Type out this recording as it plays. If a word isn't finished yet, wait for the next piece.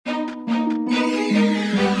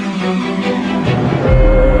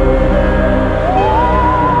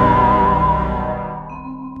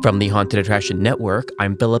From the Haunted Attraction Network,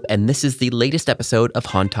 I'm Philip, and this is the latest episode of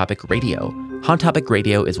HauntTopic Radio. HauntTopic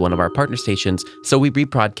Radio is one of our partner stations, so we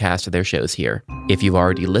rebroadcast their shows here. If you've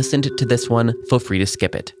already listened to this one, feel free to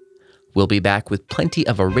skip it. We'll be back with plenty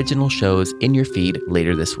of original shows in your feed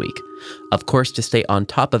later this week. Of course, to stay on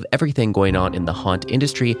top of everything going on in the haunt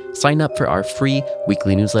industry, sign up for our free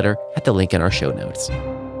weekly newsletter at the link in our show notes.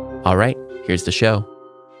 All right, here's the show.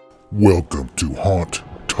 Welcome to Haunt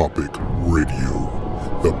Topic Radio,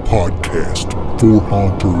 the podcast for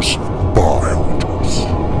haunters by haunters.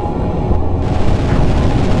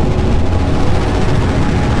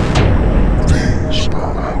 These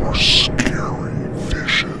are our scary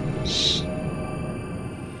visions.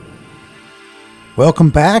 Welcome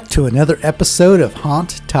back to another episode of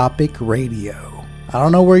Haunt Topic Radio. I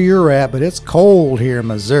don't know where you're at, but it's cold here in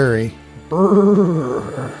Missouri.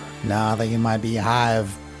 Brrr. Nah, I think it might be a high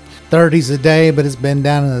of 30s a day, but it's been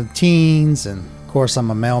down in the teens. And of course, I'm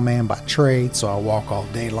a mailman by trade, so I walk all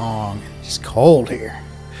day long. It's cold here.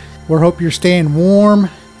 We hope you're staying warm.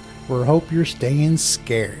 We hope you're staying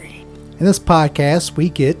scary. In this podcast, we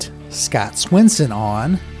get Scott Swenson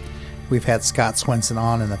on. We've had Scott Swenson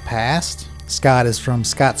on in the past. Scott is from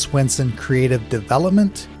Scott Swenson Creative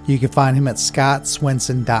Development. You can find him at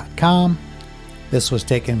scottswenson.com. This was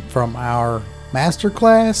taken from our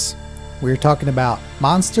masterclass. We were talking about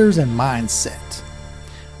monsters and mindset.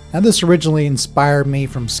 Now, this originally inspired me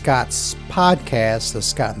from Scott's podcast, The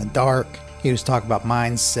Scott in the Dark. He was talking about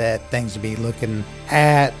mindset, things to be looking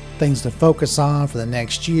at, things to focus on for the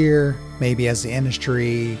next year, maybe as the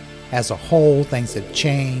industry as a whole, things have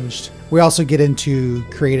changed. We also get into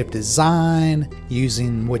creative design,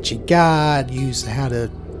 using what you got, use how to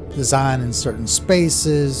design in certain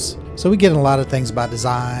spaces. So we get in a lot of things about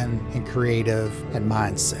design and creative and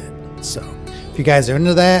mindset. So if you guys are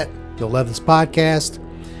into that, you'll love this podcast.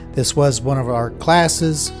 This was one of our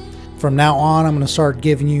classes. From now on, I'm going to start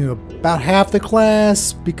giving you about half the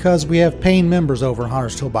class because we have paying members over at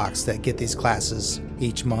Haunters Toolbox that get these classes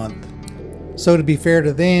each month. So to be fair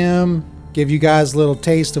to them, give you guys a little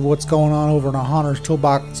taste of what's going on over in our Haunters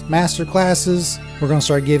Toolbox master classes. We're going to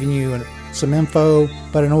start giving you some info,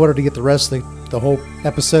 but in order to get the rest of the whole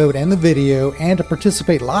episode and the video and to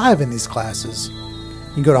participate live in these classes,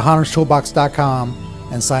 you can go to HauntersToolbox.com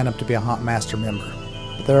and sign up to be a Haunt Master member.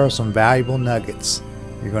 But there are some valuable nuggets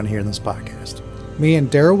you're going to hear in this podcast. Me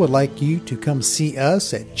and Daryl would like you to come see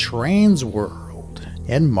us at Transworld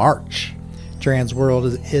in March.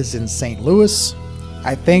 Transworld is in St. Louis.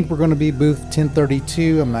 I think we're going to be booth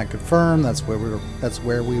 1032. I'm not confirmed. That's where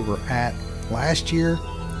we were at last year.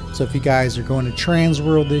 So if you guys are going to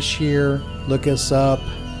Transworld this year, look us up.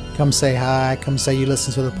 Come say hi. Come say you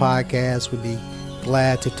listen to the podcast. We'd be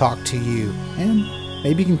glad to talk to you, and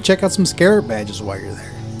maybe you can check out some Scarab badges while you're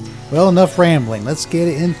there. Well, enough rambling. Let's get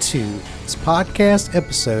into this podcast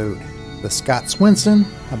episode with Scott Swenson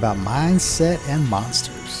about mindset and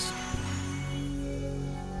monsters.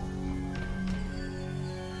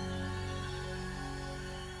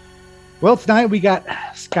 Well, tonight we got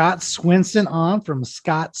Scott Swenson on from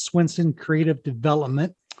Scott Swenson Creative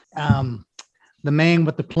Development. The man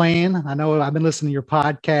with the plan. I know I've been listening to your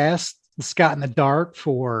podcast, Scott in the Dark,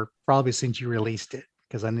 for probably since you released it,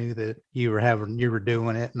 because I knew that you were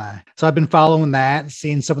doing it, and so I've been following that,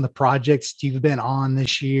 seeing some of the projects you've been on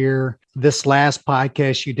this year. This last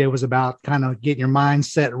podcast you did was about kind of getting your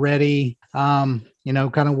mindset ready, kind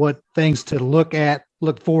of what things to look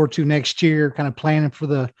forward to next year, kind of planning for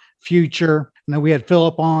the future. And then we had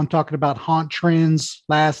Philip on talking about haunt trends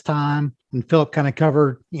last time, and Philip kind of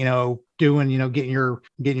covered, getting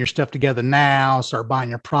your stuff together now, start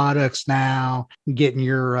buying your products now,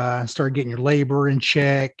 start getting your labor in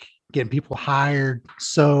check, getting people hired.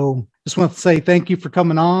 So just want to say thank you for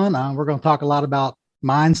coming on. We're going to talk a lot about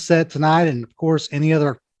mindset tonight, and of course, any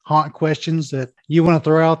other haunt questions that you want to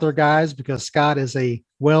throw out there, guys, because Scott is a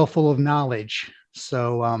well full of knowledge.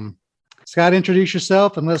 So, Scott, introduce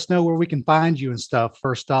yourself and let us know where we can find you and stuff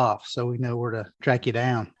first off, so we know where to track you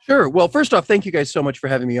down. Sure. Well, first off, thank you guys so much for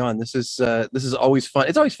having me on. This is always fun.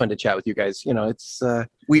 It's always fun to chat with you guys. It's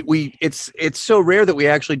it's so rare that we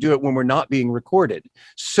actually do it when we're not being recorded.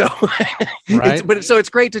 So, right. It's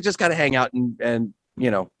great to just kind of hang out and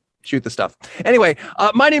shoot the stuff. Anyway,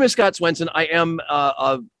 my name is Scott Swenson. I am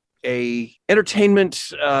a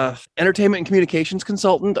entertainment and communications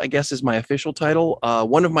consultant, I guess, is my official title.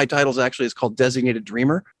 One of my titles actually is called Designated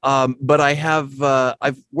Dreamer. But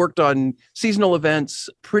I've worked on seasonal events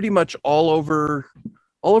pretty much all over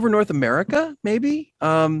North America, maybe.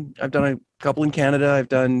 I've done a couple in Canada. I've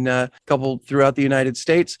done a couple throughout the United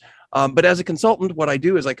States. But as a consultant, what I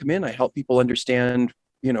do is I come in, I help people understand,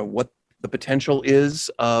 what the potential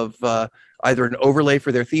is of either an overlay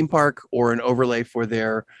for their theme park or an overlay for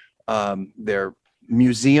their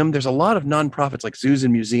museum. There's a lot of nonprofits like zoos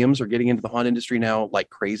and museums are getting into the haunt industry now like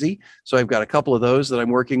crazy. So I've got a couple of those that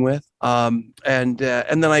I'm working with. And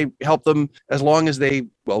then I help them as long as they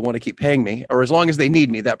want to keep paying me, or as long as they need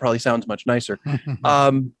me. That probably sounds much nicer.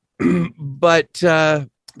 But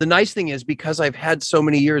the nice thing is, because I've had so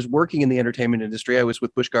many years working in the entertainment industry, I was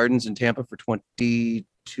with Busch Gardens in Tampa for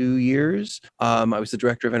 22 years. I was the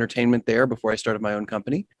director of entertainment there before I started my own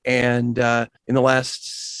company. And in the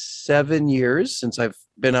last 7 years since I've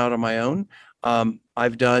been out on my own,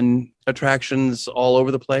 I've done attractions all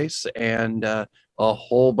over the place, and a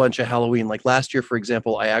whole bunch of Halloween. Like last year, for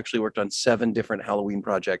example, I actually worked on 7 different Halloween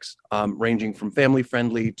projects, ranging from family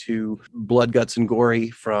friendly to blood, guts, and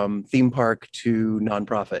gory, from theme park to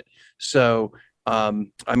nonprofit. So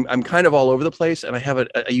I'm kind of all over the place, and I have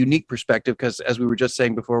a unique perspective because, as we were just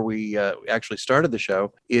saying before we actually started the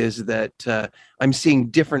show, is that I'm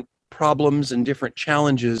seeing different problems and different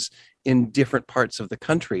challenges in different parts of the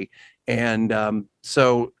country. And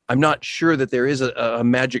so I'm not sure that there is a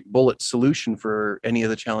magic bullet solution for any of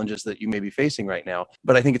the challenges that you may be facing right now.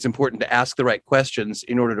 But I think it's important to ask the right questions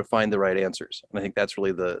in order to find the right answers. And I think that's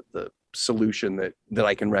really the solution that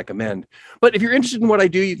I can recommend. But if you're interested in what I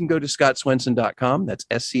do, you can go to scottswenson.com. That's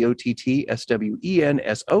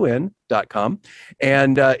SCOTTSWENSON.com.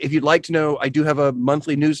 And if you'd like to know, I do have a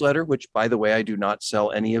monthly newsletter, which, by the way, I do not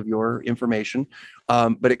sell any of your information.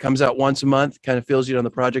 But it comes out once a month, kind of fills you on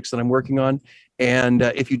the projects that I'm working on. And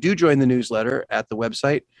if you do join the newsletter at the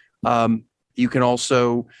website, you can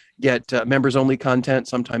also get members only content.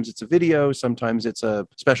 Sometimes it's a video, sometimes it's a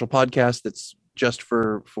special podcast that's just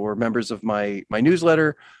for members of my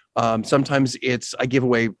newsletter. Sometimes I give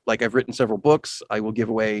away, like I've written several books. I will give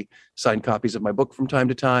away signed copies of my book from time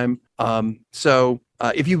to time. So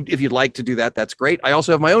if you'd like to do that, that's great. I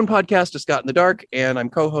also have my own podcast, A Scott in the Dark, and I'm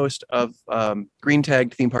co-host of Green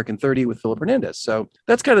Tagged Theme Park in 30 with Philip Hernandez. So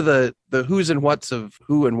that's kind of the who's and what's of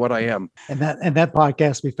who and what I am. And that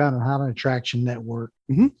podcast we found on Haunted Attraction Network,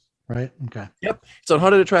 right? Okay. Yep, it's on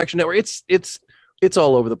Haunted Attraction Network. It's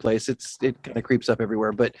all over the place. It kind of creeps up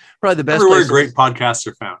everywhere, but probably the best everywhere great podcasts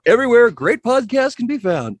are found. Everywhere great podcasts can be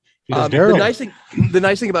found. The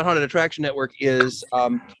nice thing about Haunted Attraction Network is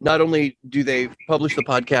not only do they publish the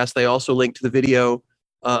podcast, they also link to the video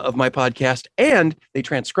of my podcast, and they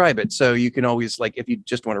transcribe it. So you can always, like, if you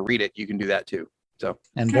just want to read it, you can do that too. So,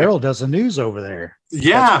 and Daryl does the news over there.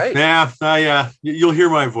 Yeah, right. Yeah. You'll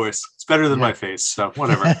hear my voice. It's better than my face, so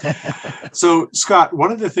whatever. So, Scott,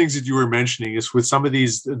 one of the things that you were mentioning is with some of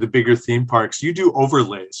the bigger theme parks, you do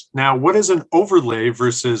overlays. Now, what is an overlay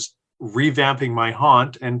versus revamping my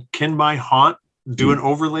haunt? And can my haunt do an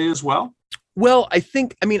overlay as well? Well, I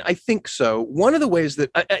think so. One of the ways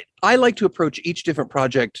that I like to approach each different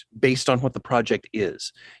project based on what the project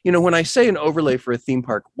is. You know, when I say an overlay for a theme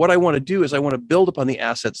park, what I want to do is I want to build upon the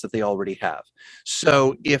assets that they already have.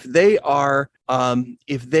 So if they are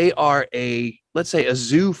let's say a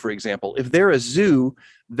zoo, for example, if they're a zoo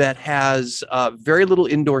that has very little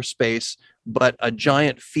indoor space, but a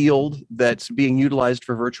giant field that's being utilized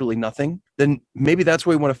for virtually nothing, then maybe that's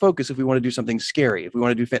where we want to focus if we want to do something scary. If we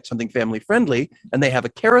want to do something family friendly and they have a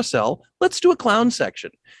carousel, let's do a clown section.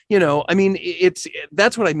 You know, I mean,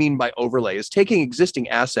 that's what I mean by overlay, is taking existing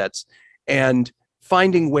assets and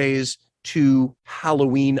finding ways to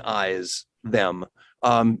Halloweenize them,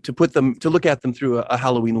 to look at them through a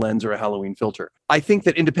Halloween lens or a Halloween filter. I think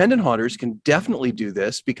that independent haunters can definitely do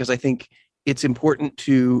this, because I think it's important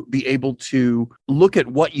to be able to look at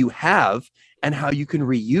what you have and how you can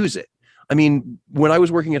reuse it. I mean, when I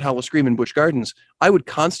was working at Howl-O-Scream in Busch Gardens, I would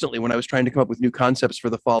constantly, when I was trying to come up with new concepts for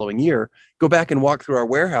the following year, go back and walk through our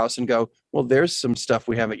warehouse and go, well, there's some stuff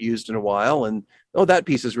we haven't used in a while. And, oh, that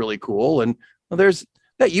piece is really cool. And well,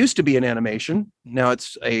 that used to be an animation. Now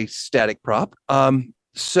it's a static prop.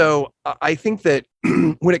 So I think that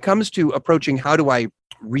when it comes to approaching how do I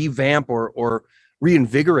revamp or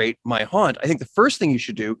reinvigorate my haunt, I think the first thing you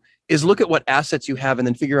should do is look at what assets you have and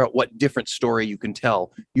then figure out what different story you can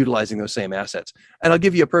tell utilizing those same assets. And I'll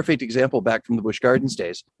give you a perfect example back from the Busch Gardens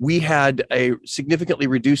days. We had a significantly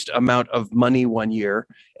reduced amount of money one year,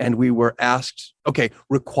 and we were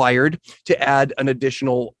required to add an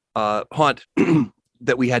additional haunt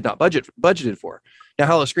that we had not budgeted for. Now,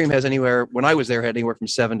 Howl-O-Scream has when I was there, had anywhere from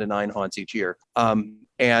 7 to 9 haunts each year.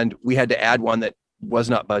 And we had to add one that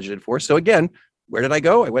was not budgeted for. So again, where did I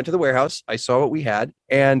go? I went to the warehouse. I saw what we had,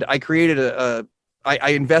 and I created a I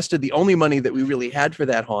invested the only money that we really had for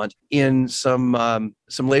that haunt in some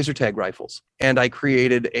laser tag rifles. And I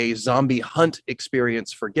created a zombie hunt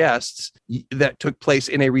experience for guests that took place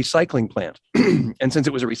in a recycling plant. And since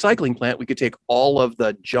it was a recycling plant, we could take all of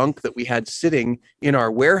the junk that we had sitting in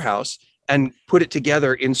our warehouse and put it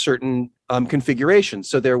together in certain configurations.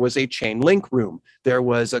 So there was a chain link room. There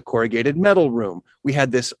was a corrugated metal room. We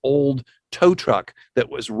had this old tow truck that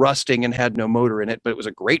was rusting and had no motor in it, but it was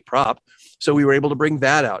a great prop. So we were able to bring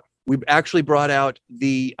that out. We actually brought out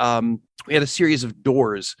we had a series of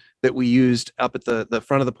doors that we used up at the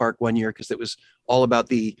front of the park one year because it was all about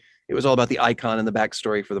the icon and the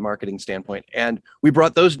backstory for the marketing standpoint. And we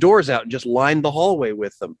brought those doors out and just lined the hallway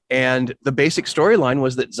with them. And the basic storyline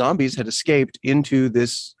was that zombies had escaped into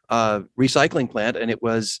this recycling plant, and it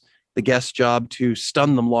was the guest's job to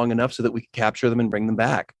stun them long enough so that we could capture them and bring them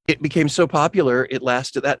back. It became so popular,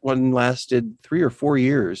 that one lasted 3 or 4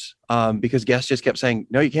 years because guests just kept saying,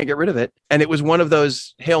 no, you can't get rid of it. And it was one of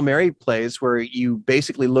those Hail Mary plays where we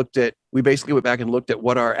basically went back and looked at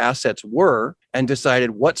what our assets were and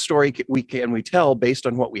decided what story can we tell based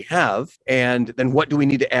on what we have, and then what do we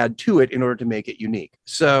need to add to it in order to make it unique.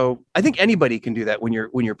 So I think anybody can do that when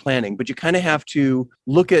you're planning, but you kind of have to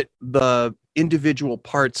look at the individual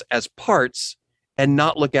parts as parts and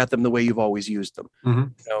not look at them the way you've always used them. Mm-hmm.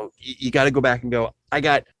 You know, you got to go back and go, I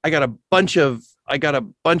got a bunch of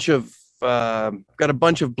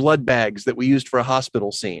blood bags that we used for a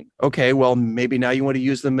hospital scene. Okay, well, maybe now you want to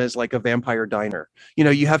use them as like a vampire diner. You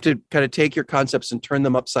know, you have to kind of take your concepts and turn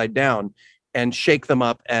them upside down and shake them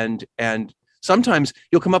up. And sometimes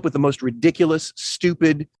you'll come up with the most ridiculous,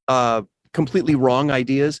 stupid, completely wrong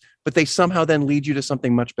ideas, but they somehow then lead you to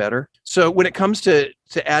something much better. So when it comes to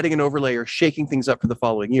adding an overlay or shaking things up for the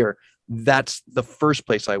following year, that's the first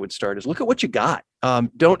place I would start, is look at what you got.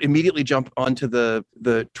 Don't immediately jump onto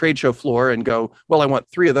the trade show floor and go, well, I want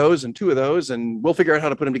 3 of those and 2 of those, and we'll figure out how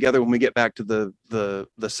to put them together when we get back to the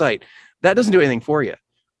site. That doesn't do anything for you.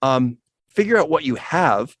 Figure out what you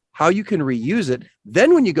have, how you can reuse it.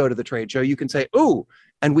 Then when you go to the trade show, you can say, oh,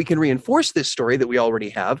 and we can reinforce this story that we already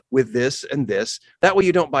have with this and this. That way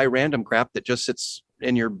you don't buy random crap that just sits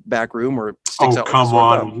in your back room or sticks out. Oh, come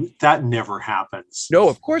on. That never happens. No,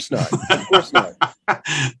 of course not. Of course not.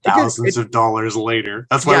 Thousands of dollars later.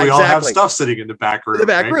 That's why we all have stuff sitting in the back room. The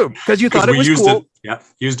back room, because you thought it was cool.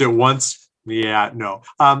 Used it once. Yeah, no.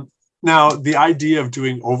 Now, the idea of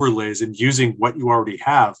doing overlays and using what you already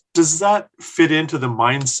have, does that fit into the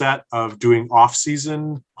mindset of doing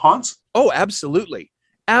off-season haunts? Oh, absolutely.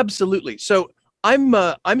 Absolutely. So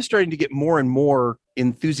I'm starting to get more and more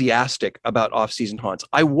enthusiastic about off-season haunts.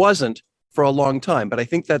 I wasn't for a long time, but I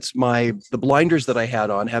think that's the blinders that I had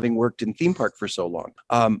on, having worked in theme park for so long.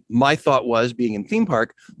 My thought was, being in theme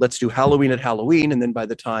park, let's do Halloween at Halloween, and then by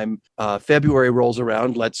the time February rolls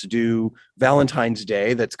around, let's do Valentine's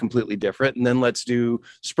Day, that's completely different, and then let's do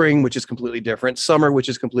spring, which is completely different, summer, which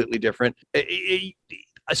is completely different.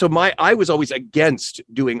 So I was always against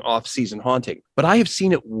doing off-season haunting, but I have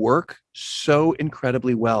seen it work so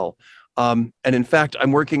incredibly well. And in fact,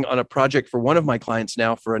 I'm working on a project for one of my clients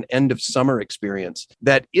now for an end of summer experience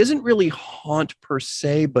that isn't really haunt per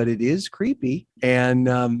se, but it is creepy.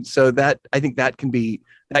 And so that, I think that can be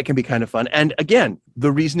kind of fun. And again,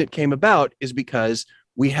 the reason it came about is because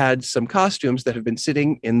we had some costumes that have been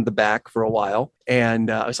sitting in the back for a while.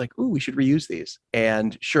 And I was like, ooh, we should reuse these.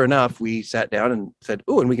 And sure enough, we sat down and said,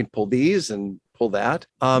 ooh, and we can pull these and pull that.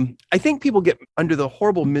 I think people get under the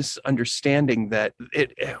horrible misunderstanding that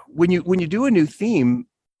when you do a new theme,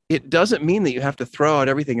 it doesn't mean that you have to throw out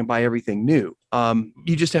everything and buy everything new.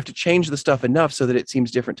 You just have to change the stuff enough so that it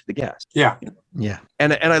seems different to the guest. Yeah. Yeah.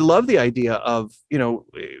 And I love the idea of,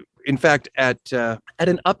 in fact, at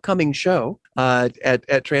an upcoming show at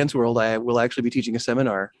Transworld, I will actually be teaching a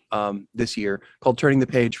seminar this year called Turning the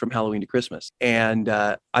Page from Halloween to Christmas. And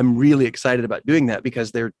I'm really excited about doing that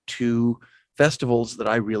because they're 2 festivals that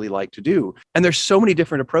I really like to do. And there's so many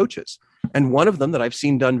different approaches. And one of them that I've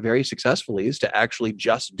seen done very successfully is to actually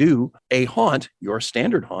just do a haunt, your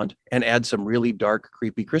standard haunt, and add some really dark,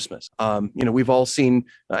 creepy Christmas. We've all seen,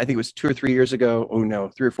 I think it was 2 or 3 years ago,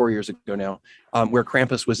 3 or 4 years ago now, where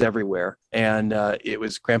Krampus was everywhere. And it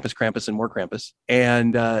was Krampus, Krampus, and more Krampus.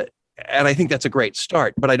 And I think that's a great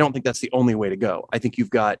start, but I don't think that's the only way to go. I think you've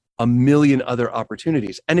got a million other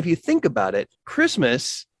opportunities. And if you think about it,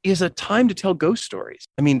 Christmas is a time to tell ghost stories.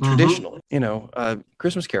 I mean, traditionally,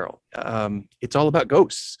 Christmas Carol, it's all about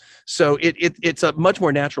ghosts. So it's a much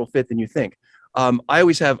more natural fit than you think. I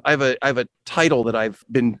have a title that I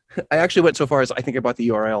actually went so far as I think I bought the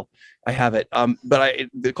URL. I have it.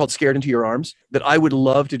 They're called Scared Into Your Arms, that I would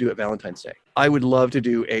love to do at Valentine's Day. I would love to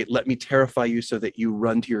do let me terrify you so that you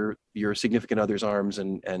run to your significant other's arms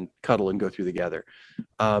and cuddle and go through together.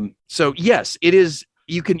 So yes, it is.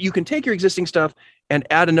 You can take your existing stuff and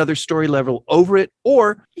add another story level over it,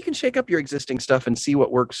 or you can shake up your existing stuff and see what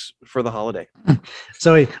works for the holiday.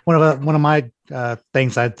 So one of my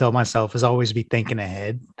things I tell myself is always be thinking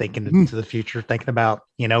ahead, thinking into the future, thinking about,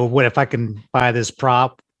 what if I can buy this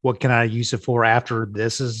prop? What can I use it for after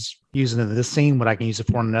this is using it in this scene? What I can use it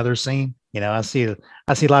for in another scene? I see a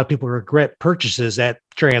lot of people regret purchases at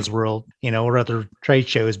Transworld, or other trade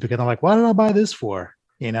shows because they're like, why did I buy this for?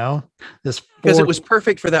 This because it was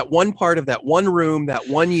perfect for that one part of that one room, that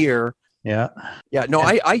 1 year. Yeah. No,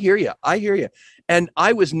 I hear you. And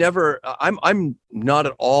I was never, I'm not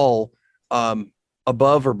at all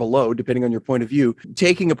above or below, depending on your point of view,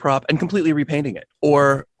 taking a prop and completely repainting it,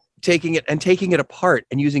 or taking it apart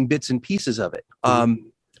and using bits and pieces of it.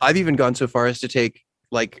 I've even gone so far as to take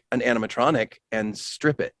like an animatronic and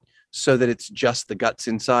strip it so that it's just the guts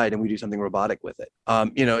inside and we do something robotic with it.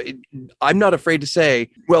 I'm not afraid to say,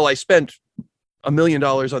 well, I spent $1 million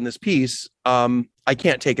on this piece. I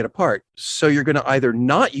can't take it apart. So you're going to either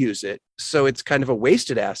not use it, so it's kind of a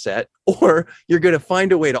wasted asset, or you're going to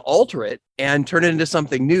find a way to alter it and turn it into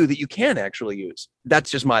something new that you can actually use. That's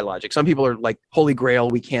just my logic. Some people are like, holy grail,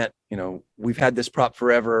 we can't, we've had this prop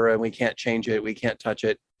forever and we can't change it. We can't touch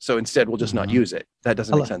it. So instead, we'll just not use it. That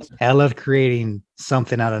doesn't make sense. I love creating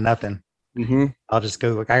something out of nothing. Mm-hmm. I'll just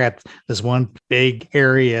go, I got this one big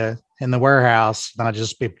area in the warehouse, and I'll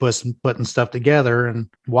just be putting stuff together, and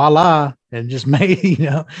voila, and just made,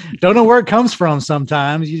 don't know where it comes from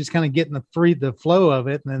sometimes. You just kind of get in the flow of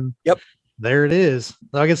it, and then there it is.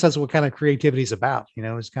 So I guess that's what kind of creativity is about,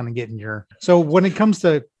 is kind of getting so when it comes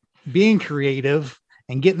to being creative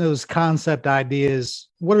and getting those concept ideas,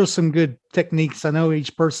 what are some good techniques? I know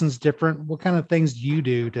each person's different. What kind of things do you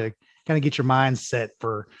do to kind of get your mind set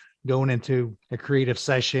for going into a creative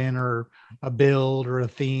session or a build or a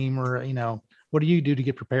theme, or, what do you do to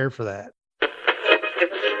get prepared for that?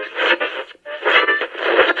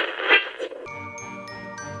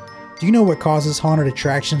 Do you know what causes haunted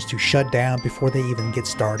attractions to shut down before they even get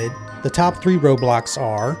started? The top 3 roadblocks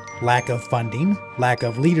are lack of funding, lack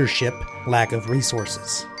of leadership, lack of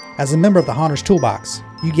resources. As a member of the Haunters Toolbox,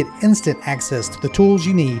 you get instant access to the tools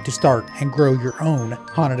you need to start and grow your own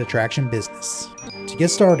haunted attraction business. To get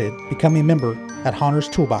started, become a member at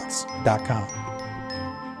HauntersToolbox.com.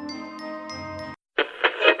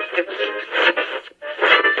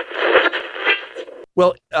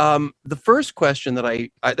 Well, the first question that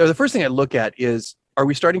or the first thing I look at is, are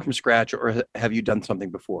we starting from scratch, or have you done something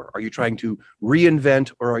before? Are you trying to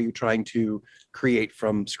reinvent, or are you trying to create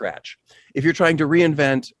from scratch? If you're trying to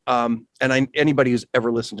reinvent, anybody who's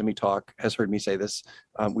ever listened to me talk has heard me say this.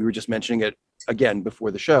 We were just mentioning it again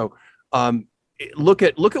before the show. Look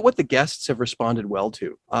at what the guests have responded well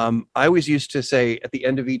to. I always used to say at the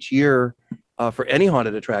end of each year, for any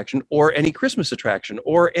haunted attraction or any Christmas attraction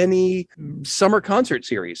or any summer concert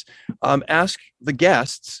series, ask the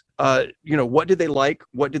guests, what did they like?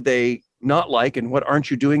 What did they not like? And what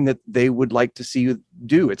aren't you doing that they would like to see you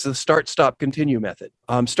do? It's the start, stop, continue method.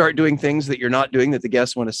 Start doing things that you're not doing that the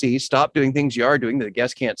guests want to see. Stop doing things you are doing that the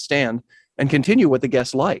guests can't stand, and continue what the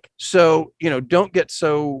guests like. So, don't get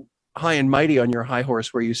so high and mighty on your high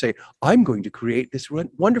horse where you say, I'm going to create this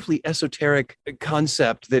wonderfully esoteric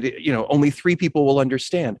concept that, only 3 people will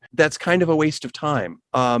understand. That's kind of a waste of time.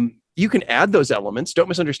 You can add those elements. Don't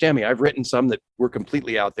misunderstand me. I've written some that were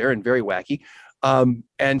completely out there and very wacky.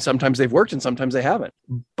 And sometimes they've worked and sometimes they haven't.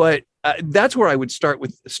 But that's where I would start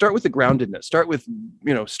with the groundedness. Start with,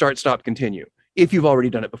 start, stop, continue. If you've already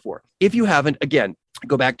done it before. If you haven't, again,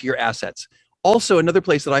 go back to your assets. Also, another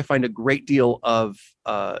place that I find a great deal of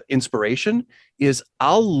inspiration is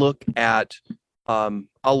I'll look at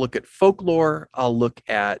folklore. I'll look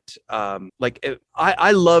at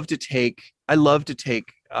I love to take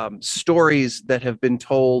stories that have been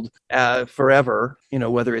told forever,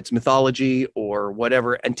 whether it's mythology or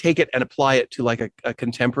whatever, and take it and apply it to like a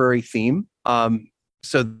contemporary theme.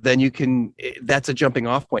 So then that's a jumping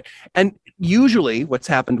off point. And usually what's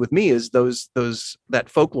happened with me is that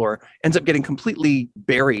folklore ends up getting completely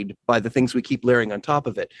buried by the things we keep layering on top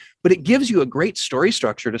of it. But it gives you a great story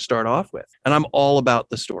structure to start off with. And I'm all about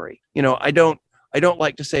the story. I don't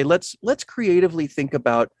like to say, let's creatively think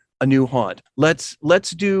about a new haunt. Let's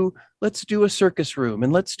do a circus room,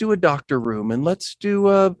 and let's do a doctor room, and let's do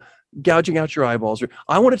a gouging out your eyeballs, or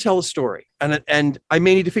I want to tell a story, and I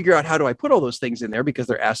may need to figure out how do I put all those things in there because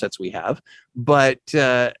they're assets we have. But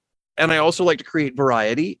and I also like to create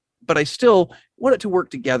variety, but I still want it to work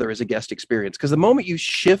together as a guest experience, because the moment you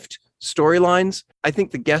shift storylines, I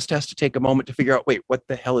think the guest has to take a moment to figure out, wait, what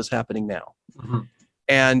the hell is happening now? Mm-hmm.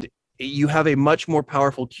 And you have a much more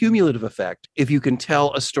powerful cumulative effect if you can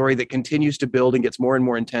tell a story that continues to build and gets more and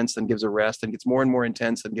more intense, then gives a rest, and gets more and more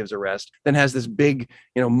intense, then gives a rest, then has this big,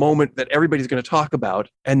 moment that everybody's going to talk about,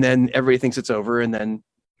 and then everybody thinks it's over, and then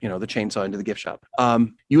the chainsaw into the gift shop.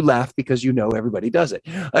 You laugh because everybody does it.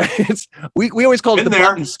 We always call it the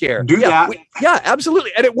button scare. Do that. Yeah,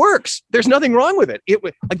 absolutely, and it works. There's nothing wrong with it.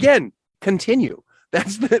 Again, continue.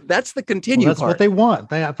 That's the continue. Well, that's part. what they want.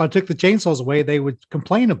 If I took the chainsaws away, they would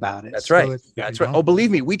complain about it. That's right. That's right. Oh, believe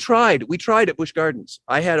me, we tried at Busch Gardens.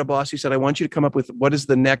 I had a boss who said, "I want you to come up with what is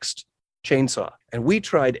the next chainsaw," and we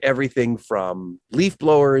tried everything from leaf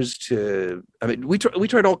blowers to, we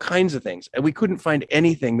tried all kinds of things, and we couldn't find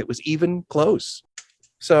anything that was even close.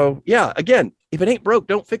 So yeah, again, if it ain't broke,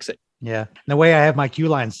 don't fix it. Yeah. And the way I have my queue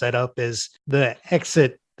line set up is the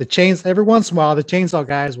exit. The chains, every once in a while, the chainsaw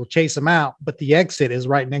guys will chase them out, but the exit is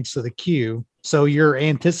right next to the queue. So you're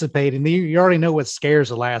anticipating, you already know what scares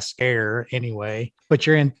the last scare anyway, but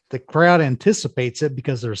the crowd anticipates it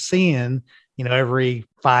because they're seeing, every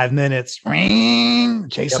 5 minutes,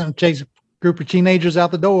 chase a group of teenagers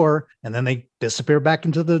out the door, and then they disappear back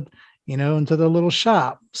into the little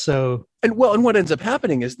shop. So, and what ends up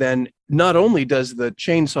happening is then not only does the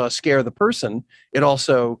chainsaw scare the person, it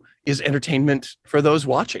also is entertainment for those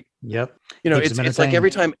watching. Yep. It's like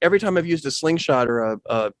every time I've used a slingshot or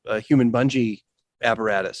a human bungee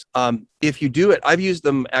apparatus. If you do it, I've used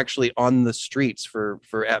them actually on the streets for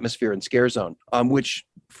atmosphere and scare zone, which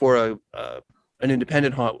for an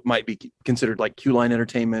independent haunt might be considered like queue line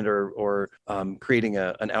entertainment or creating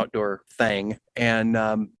an outdoor thing. And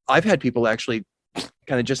I've had people actually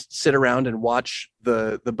kind of just sit around and watch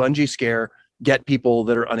the bungee scare get people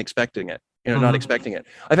that are unexpecting it. Not expecting it.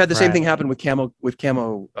 I've had the same thing happen with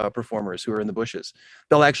camo performers who are in the bushes.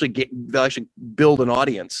 They'll actually build an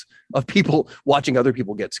audience of people watching other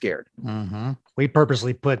people get scared. Mm-hmm. We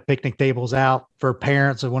purposely put picnic tables out for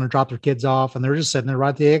parents that want to drop their kids off, and they're just sitting there right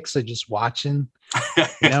at the exit, just watching,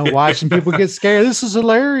 watching people get scared. This is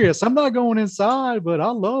hilarious. I'm not going inside, but I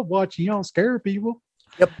love watching y'all scare people.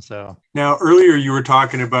 Yep. So now earlier you were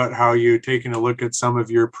talking about how you're taking a look at some of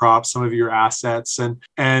your props, some of your assets,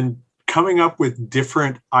 and coming up with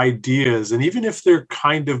different ideas. And even if they're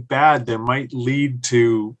kind of bad, they might lead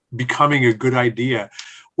to becoming a good idea.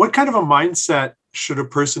 What kind of a mindset should a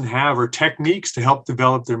person have, or techniques to help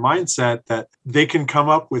develop their mindset that they can come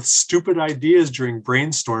up with stupid ideas during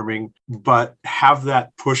brainstorming, but have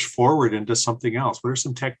that push forward into something else? What are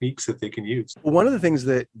some techniques that they can use? One of the things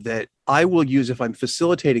that I will use if I'm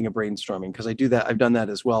facilitating a brainstorming, because I do that, I've done that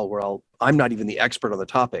as well, where I'm not even the expert on the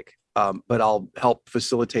topic, but I'll help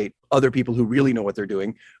facilitate other people who really know what they're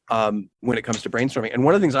doing when it comes to brainstorming. And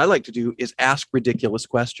one of the things I like to do is ask ridiculous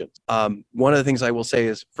questions. One of the things I will say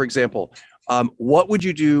is, for example, what would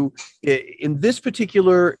you do in this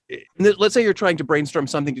particular, let's say you're trying to brainstorm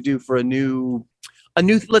something to do for a new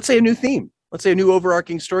let's say a new theme. Let's say a new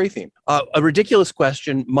overarching story theme. A ridiculous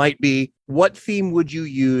question might be, what theme would you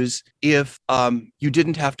use if you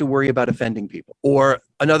didn't have to worry about offending people? Or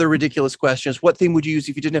another ridiculous question is, what theme would you use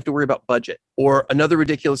if you didn't have to worry about budget? Or another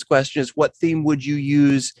ridiculous question is, what theme would you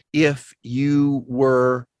use if you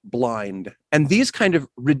were blind? And these kind of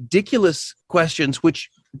ridiculous questions, which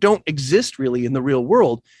don't exist really in the real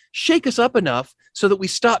world, shake us up enough so that we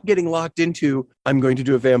stop getting locked into, I'm going to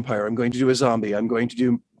do a vampire, I'm going to do a zombie, I'm going to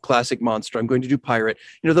do classic monster, I'm going to do pirate,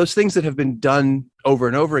 those things that have been done over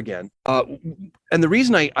and over again. And the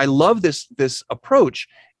reason I love this approach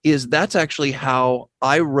is that's actually how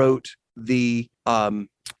I wrote the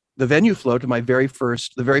venue flow to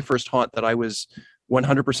the very first haunt that I was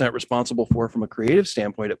 100% responsible for from a creative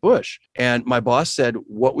standpoint at Busch. And my boss said,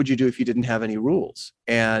 what would you do if you didn't have any rules?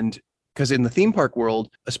 And because in the theme park world,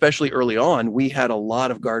 especially early on, we had a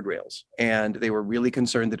lot of guardrails, and they were really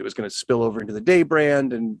concerned that it was going to spill over into the day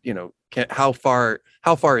brand, and how far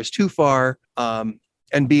is too far.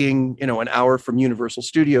 And being an hour from Universal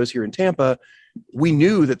Studios here in Tampa, we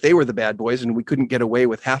knew that they were the bad boys, and we couldn't get away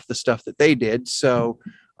with half the stuff that they did. So,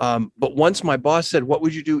 but once my boss said, "What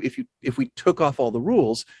would you do if we took off all the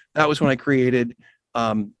rules?" That was when I created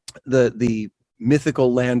the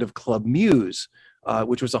mythical land of Club Muse.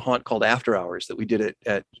 which was a haunt called After Hours that we did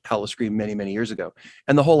at Howl of Scream many, many years ago.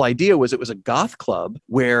 And the whole idea was it was a goth club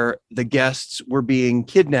where the guests were being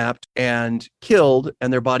kidnapped and killed,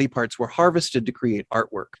 and their body parts were harvested to create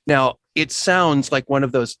artwork. Now, it sounds like one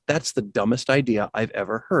of those, that's the dumbest idea I've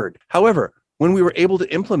ever heard. However, when we were able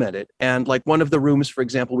to implement it, and like one of the rooms, for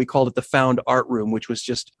example, we called it the found art room, which was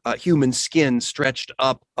just human skin stretched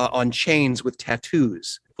up on chains with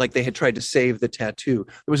tattoos, like they had tried to save the tattoo.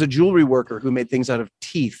 There was a jewelry worker who made things out of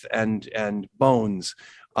teeth and bones.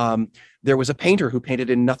 There was a painter who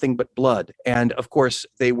painted in nothing but blood. And of course,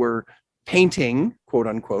 they were painting, quote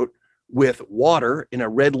unquote, with water in a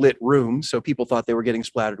red lit room. So people thought they were getting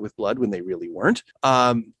splattered with blood when they really weren't.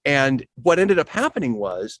 And what ended up happening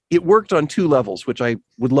was it worked on two levels, which I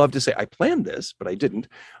would love to say I planned this, but I didn't.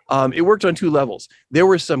 It worked on two levels. There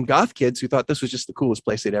were some goth kids who thought this was just the coolest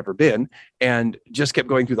place they'd ever been and just kept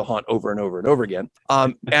going through the haunt over and over and over again.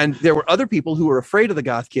 And there were other people who were afraid of the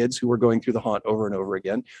goth kids who were going through the haunt over and over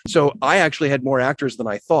again. So I actually had more actors than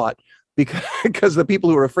I thought, because the people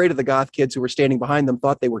who were afraid of the goth kids who were standing behind them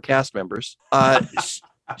thought they were cast members.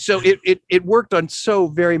 So it worked on so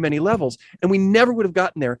very many levels, and we never would have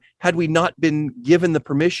gotten there had we not been given the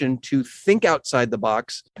permission to think outside the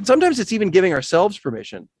box. And sometimes it's even giving ourselves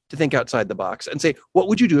permission to think outside the box and say, what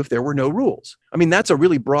would you do if there were no rules? I mean, that's a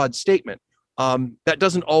really broad statement. That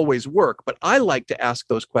doesn't always work, but I like to ask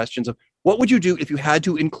those questions of what would you do if you had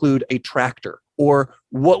to include a tractor? Or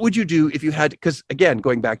what would you do if you had, because again,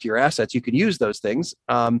 going back to your assets, you can use those things.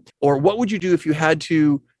 Or what would you do if you had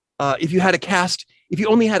to, if you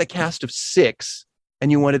only had a cast of 6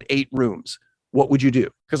 and you wanted 8 rooms? What would you do?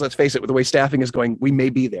 Because let's face it, with the way staffing is going, we may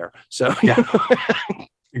be there. So yeah,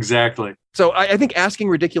 exactly. So I think asking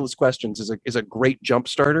ridiculous questions is a great jump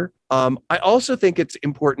starter. I also think it's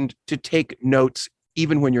important to take notes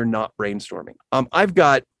even when you're not brainstorming. I've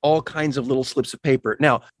got all kinds of little slips of paper.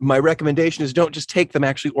 Now, my recommendation is don't just take them,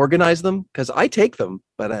 actually organize them, because I take them,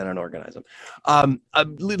 but I don't organize them.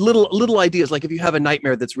 Little ideas, like if you have a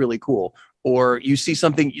nightmare that's really cool, or you see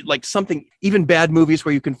something, even bad movies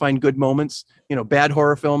where you can find good moments, bad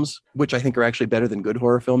horror films, which I think are actually better than good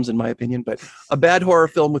horror films, in my opinion, but a bad horror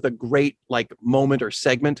film with a great moment or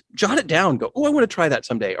segment, jot it down, go, oh, I want to try that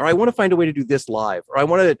someday, or I want to find a way to do this live, or I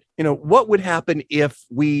want to, what would happen if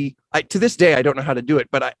to this day, I don't know how to do it,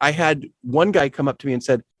 but I had one guy come up to me and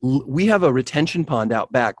said, we have a retention pond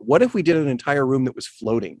out back. What if we did an entire room that was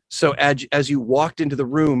floating? So as you walked into the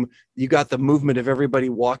room, you got the movement of everybody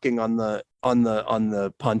walking on the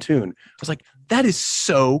pontoon. I was like, that is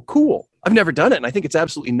so cool. I've never done it, and I think it's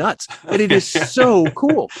absolutely nuts, but it is so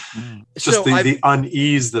cool. It's just the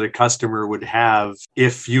unease that a customer would have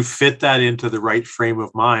if you fit that into the right frame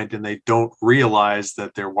of mind and they don't realize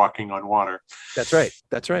that they're walking on water. That's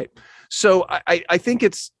right. So I think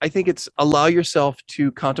it's allow yourself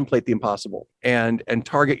to contemplate the impossible and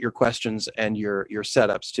target your questions and your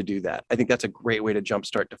setups to do that. I think that's a great way to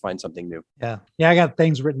jumpstart to find something new. Yeah. I got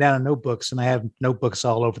things written down in notebooks, and I have notebooks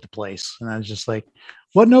all over the place. And I was just like,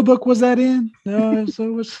 what notebook was that in?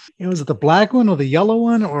 So was it the black one or the yellow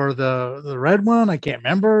one or the red one? I can't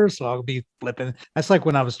remember. So I'll be flipping. That's like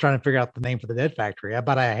when I was trying to figure out the name for the Dead Factory.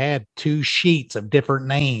 I had 2 sheets of different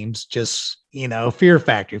names, just, Fear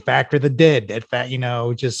Factory, Factory of the Dead,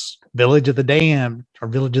 just Village of the Damned or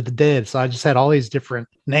Village of the Dead. So I just had all these different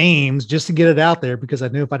names just to get it out there, because I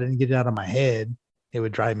knew if I didn't get it out of my head, it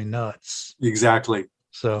would drive me nuts. Exactly.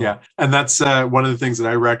 So yeah, and that's one of the things that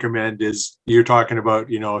I recommend is you're talking about,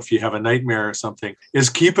 if you have a nightmare or something, is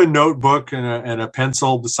keep a notebook and a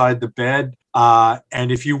pencil beside the bed.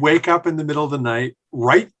 And if you wake up in the middle of the night,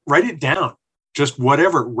 write it down. Just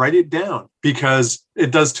whatever, write it down, because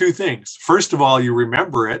it does 2 things. First of all, you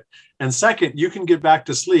remember it. And second, you can get back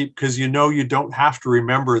to sleep because you don't have to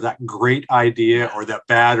remember that great idea or that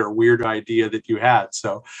bad or weird idea that you had.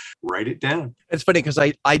 So write it down. It's funny because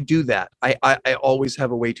I do that. I always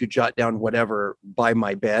have a way to jot down whatever by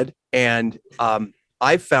my bed. And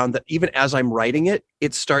I've found that even as I'm writing it,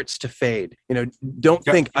 it starts to fade. Don't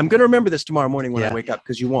think I'm going to remember this tomorrow morning when I wake up,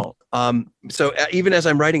 because you won't. So even as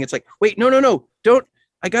I'm writing, it's like, wait, no, don't.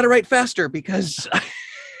 I got to write faster because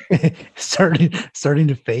starting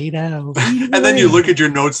to fade out. And then you look at your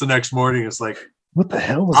notes the next morning. It's like, what the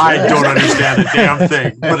hell was I that? don't understand a damn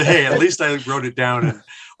thing. But hey, at least I wrote it down. And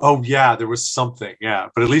oh yeah, there was something. Yeah,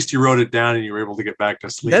 but at least you wrote it down and you were able to get back to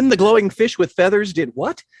sleep. Then the glowing fish with feathers did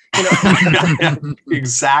what?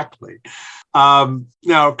 Exactly.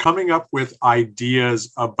 Now, coming up with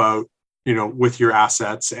ideas about, with your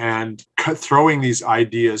assets and throwing these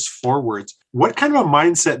ideas forwards, what kind of a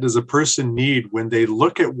mindset does a person need when they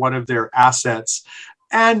look at one of their assets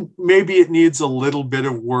and maybe it needs a little bit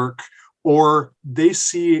of work, or they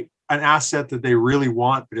see an asset that they really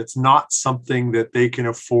want, but it's not something that they can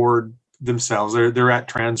afford themselves. They're at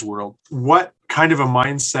Transworld. What kind of a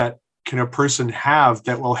mindset can a person have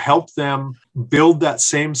that will help them build that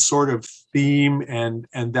same sort of theme and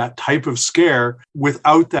that type of scare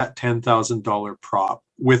without that $10,000 prop,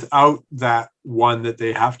 without that one that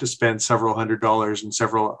they have to spend several $100s and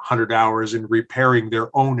several 100 hours in repairing their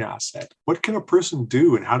own asset? What can a person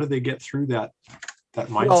do, and how do they get through that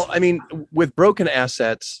mindset? Well, I mean, with broken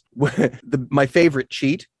assets, my favorite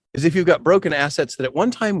cheat is if you've got broken assets that at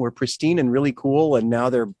one time were pristine and really cool and now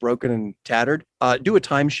they're broken and tattered, do a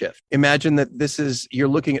time shift. Imagine that you're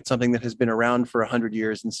looking at something that has been around for 100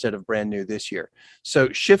 years instead of brand new this year.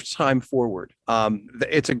 So shift time forward.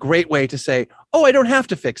 It's a great way to say, oh, I don't have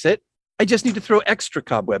to fix it. I just need to throw extra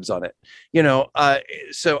cobwebs on it.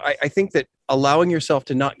 So I think that allowing yourself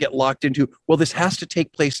to not get locked into, well, this has to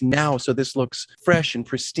take place now, so this looks fresh and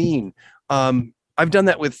pristine. I've done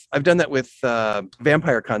that with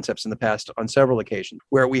vampire concepts in the past on several occasions,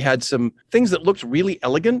 where we had some things that looked really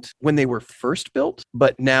elegant when they were first built,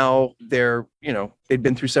 but now they'd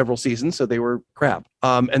been through several seasons, so they were crap.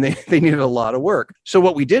 And they needed a lot of work. So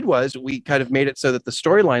what we did was we kind of made it so that the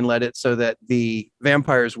storyline led it so that the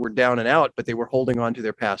vampires were down and out, but they were holding on to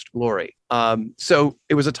their past glory. So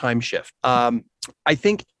it was a time shift. I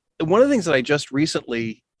think one of the things that I just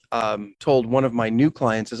recently told one of my new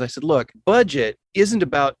clients is I said, look, budget isn't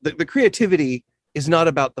about the creativity is not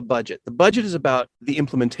about the budget. The budget is about the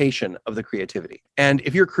implementation of the creativity. And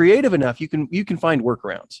if you're creative enough, you can find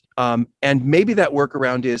workarounds. And maybe that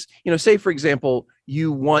workaround is, say for example,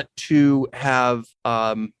 you want to have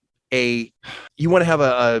a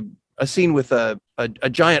scene with a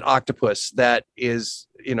giant octopus that is,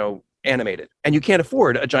 animated, and you can't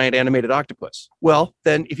afford a giant animated octopus. Well,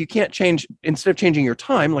 then if you can't instead of changing your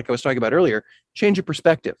time, like I was talking about earlier, change your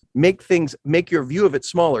perspective, make your view of it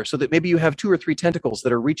smaller so that maybe you have 2 or 3 tentacles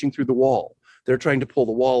that are reaching through the wall. They're trying to pull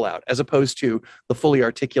the wall out, as opposed to the fully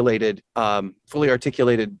articulated octopus.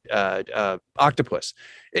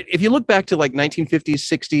 If you look back to like 1950s,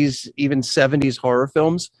 60s, even 70s horror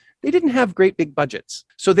films, they didn't have great big budgets.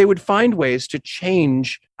 So they would find ways to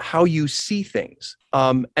change how you see things.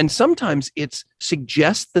 And sometimes it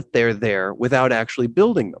suggests that they're there without actually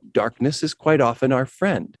building them. Darkness is quite often our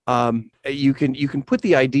friend. You can put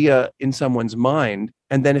the idea in someone's mind,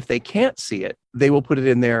 and then if they can't see it, they will put it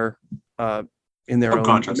in their own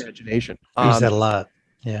imagination. Use that a lot.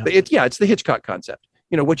 Yeah. It's the Hitchcock concept.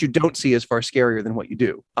 What you don't see is far scarier than what you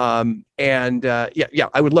do.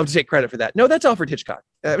 I would love to take credit for that. No, that's Alfred Hitchcock.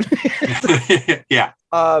 Yeah.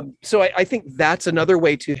 So I think that's another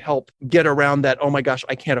way to help get around that, oh my gosh,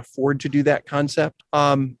 I can't afford to do that concept.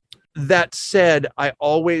 That said, I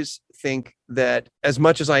always think that as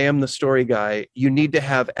much as I am the story guy, you need to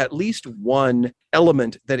have at least one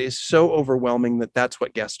element that is so overwhelming that that's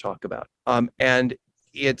what guests talk about. And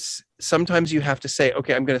it's sometimes you have to say,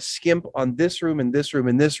 okay, I'm going to skimp on this room and this room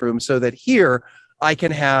and this room so that here I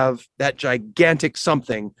can have that gigantic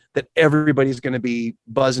something that everybody's going to be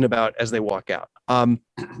buzzing about as they walk out.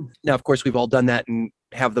 Now, of course, we've all done that and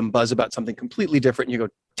have them buzz about something completely different. And you go,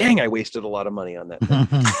 dang, I wasted a lot of money on that thing.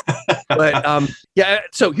 But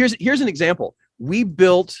so here's an example. We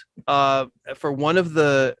built for one of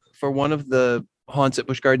the haunts at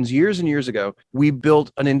Busch Gardens years and years ago, we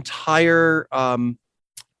built an entire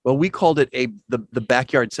we called it the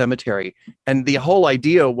backyard cemetery, and the whole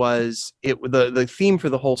idea was the theme for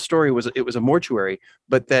the whole story was it was a mortuary,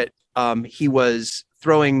 but that he was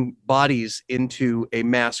throwing bodies into a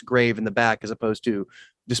mass grave in the back as opposed to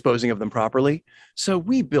disposing of them properly. So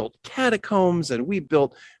we built catacombs, and we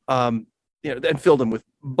built and filled them with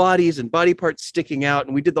bodies and body parts sticking out,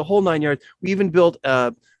 and we did the whole 9 yards. We even built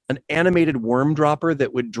an animated worm dropper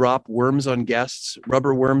that would drop worms on guests,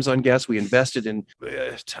 rubber worms on guests. We invested in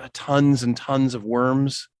tons and tons of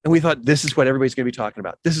worms. And we thought, this is what everybody's going to be talking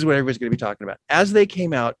about. This is what everybody's going to be talking about. As they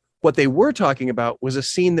came out, what they were talking about was a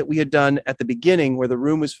scene that we had done at the beginning where the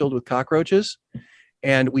room was filled with cockroaches.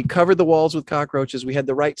 And we covered the walls with cockroaches. We had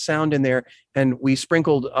the right sound in there. And we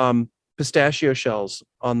sprinkled pistachio shells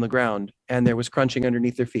on the ground. And there was crunching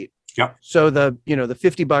underneath their feet. Yep. So the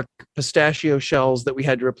 $50 pistachio shells that we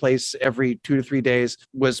had to replace every 2 to 3 days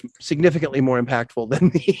was significantly more impactful than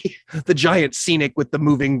the giant scenic with the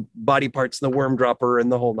moving body parts and the worm dropper and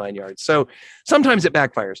the whole 9 yards. So sometimes it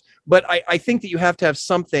backfires, but I think that you have to have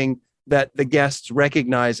something that the guests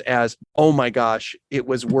recognize as, oh my gosh, it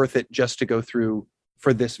was worth it just to go through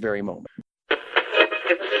for this very moment.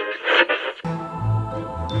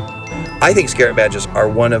 I think Scarlet badges are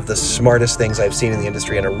one of the smartest things I've seen in the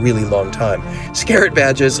industry in a really long time. Scarlet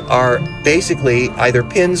badges are basically either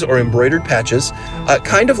pins or embroidered patches,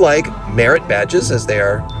 kind of like merit badges, as they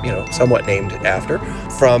are, somewhat named after,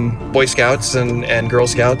 from Boy Scouts and Girl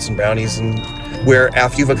Scouts and Brownies, and where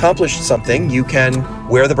after you've accomplished something, you can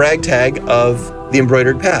wear the brag tag of the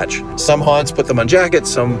embroidered patch. Some haunts put them on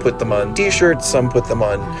jackets, some put them on t-shirts, some put them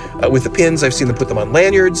on with the pins. I've seen them put them on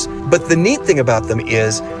lanyards. But the neat thing about them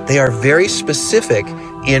is they are very specific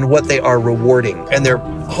in what they are rewarding, and they're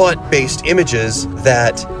haunt-based images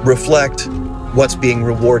that reflect what's being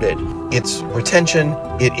rewarded. It's retention,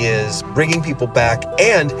 it is bringing people back,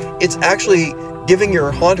 and it's actually giving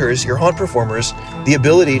your haunters, your haunt performers, the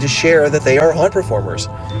ability to share that they are haunt performers.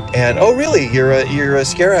 And, oh really, you're a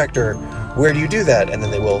scare actor, where do you do that? And then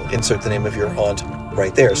they will insert the name of your haunt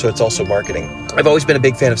right there. So it's also marketing. I've always been a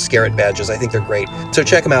big fan of Scarlet badges. I think they're great. So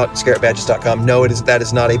check them out, scarletbadges.com. No, that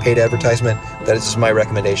is not a paid advertisement. That is just my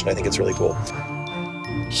recommendation. I think it's really cool.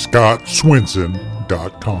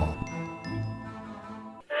 ScottSwenson.com.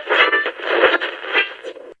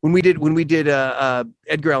 When we did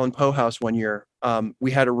Edgar Allan Poe House one year,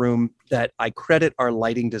 we had a room that I credit our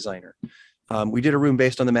lighting designer. We did a room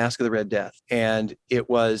based on the Mask of the Red Death, and it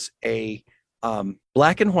was a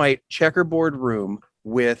black and white checkerboard room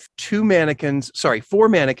with four mannequins,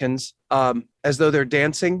 as though they're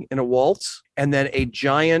dancing in a waltz, and then a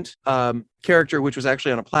giant character, which was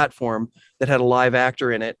actually on a platform that had a live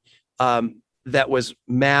actor in it, that was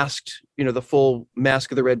masked, the full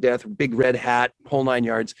Mask of the Red Death, big red hat, whole 9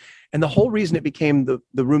 yards. And the whole reason it became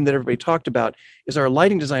the room that everybody talked about is our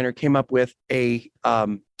lighting designer came up with a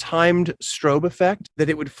timed strobe effect that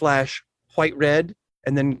it would flash white red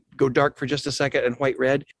and then go dark for just a second and white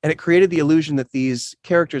red. And it created the illusion that these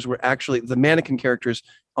characters were actually, the mannequin characters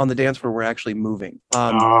on the dance floor were actually moving.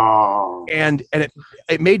 And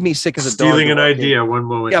it made me sick as a dog. Stealing an idea one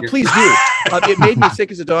moment. Yeah, please do. It made me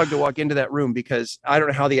sick as a dog to walk into that room, because I don't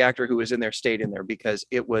know how the actor who was in there stayed in there, because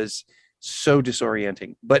it was so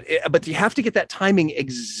disorienting. But you have to get that timing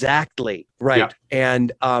exactly right. Yeah.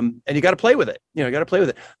 And you got to play with it. You got to play with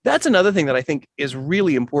it. That's another thing that I think is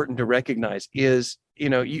really important to recognize is,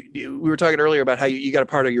 we were talking earlier about how you got a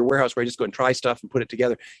part of your warehouse where you just go and try stuff and put it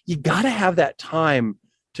together. You got to have that time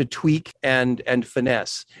to tweak and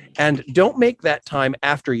finesse, and don't make that time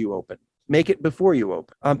after you open. Make it before you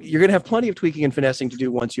open. You're going to have plenty of tweaking and finessing to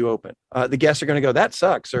do once you open. The guests are going to go, that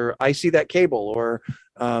sucks, or I see that cable, or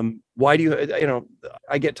why do you,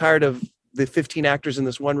 I get tired of the 15 actors in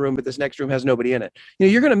this one room, but this next room has nobody in it.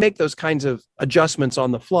 You're going to make those kinds of adjustments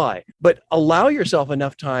on the fly, but allow yourself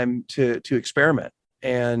enough time to experiment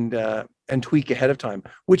and tweak ahead of time,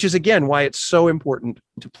 which is, again, why it's so important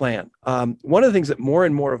to plan. One of the things that more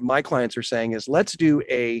and more of my clients are saying is, let's do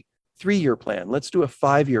a 3-year plan. Let's do a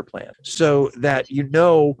 5-year plan, so that you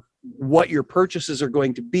know what your purchases are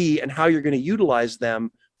going to be and how you're going to utilize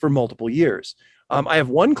them for multiple years. I have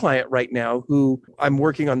one client right now who I'm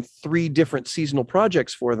working on 3 different seasonal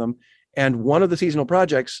projects for them. And one of the seasonal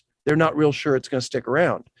projects, they're not real sure it's going to stick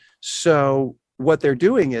around. So what they're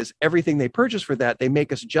doing is everything they purchase for that, they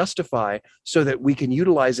make us justify so that we can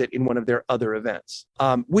utilize it in one of their other events,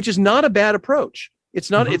 which is not a bad approach. It's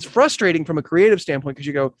not, It's frustrating from a creative standpoint, because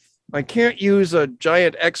you go, I can't use a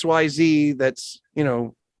giant XYZ that's,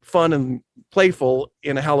 fun and playful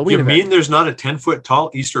in a Halloween event. You mean there's not a 10-foot tall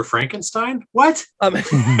Easter Frankenstein? What?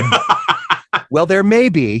 Well, there may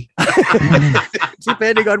be,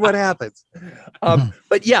 depending on what happens.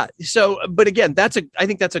 But yeah, but again, I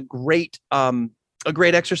think that's a great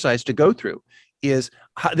exercise to go through. This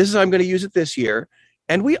is how I'm going to use it this year.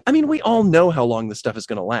 And we all know how long this stuff is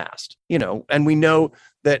going to last, and we know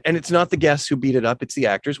that, and it's not the guests who beat it up, it's the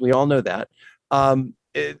actors. We all know that.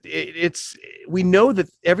 We know that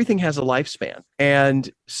everything has a lifespan.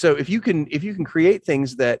 And so if you can create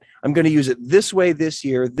things that I'm going to use it this way this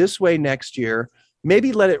year, this way next year,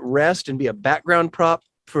 maybe let it rest and be a background prop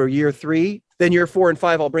for year 3, then year 4 and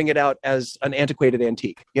 5, I'll bring it out as an antiquated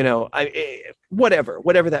antique,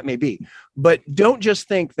 whatever that may be. But don't just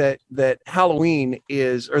think that Halloween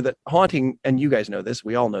is, or that haunting, and you guys know this,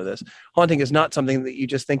 we all know this, haunting is not something that you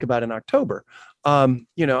just think about in October. One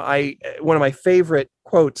of my favorite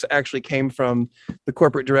quotes actually came from the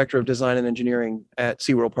corporate director of design and engineering at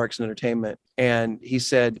SeaWorld Parks and Entertainment. And he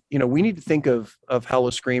said, we need to think of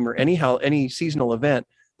Howl-O-Scream or any seasonal event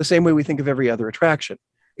the same way we think of every other attraction.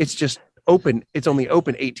 It's just open. It's only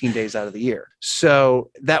open 18 days out of the year.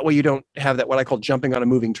 So that way you don't have that, what I call jumping on a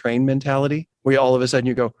moving train mentality, where all of a sudden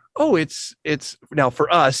you go, oh, it's now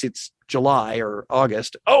for us, it's July or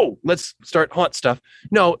August. Oh, let's start haunt stuff.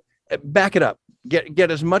 No, back it up.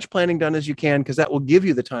 get as much planning done as you can, because that will give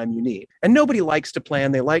you the time you need. And nobody likes to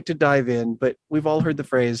plan. They like to dive in, but we've all heard the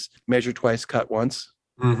phrase measure twice, cut once.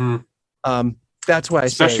 That's why I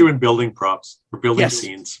say, especially when building props or building Yes.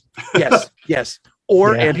 scenes. yes,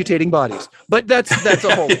 or Yeah. amputating bodies. But that's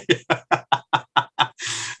a whole.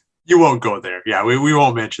 You won't go there. Yeah, we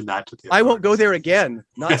won't mention that to the I won't go authorities. there again.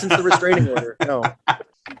 Not since the restraining order. No.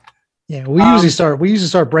 Yeah, we usually start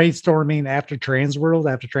brainstorming after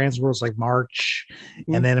Transworld. After Transworld's like March,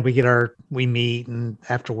 and then we meet and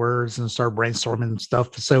afterwards and start brainstorming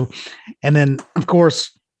stuff. So, and then of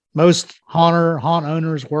course most haunt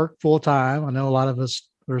owners work full time. I know a lot of us.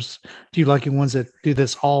 There's a few lucky ones that do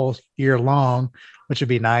this all year long, which would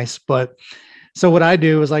be nice. But so what I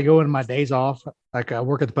do is I go in my days off. Like I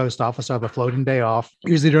work at the post office, so I have a floating day off,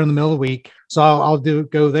 usually during the middle of the week. So I'll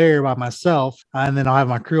go there by myself, and then I'll have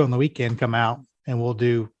my crew on the weekend come out, and we'll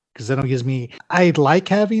do, because then it gives me. I like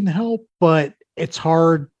having help, but it's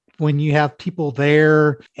hard when you have people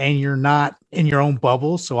there and you're not in your own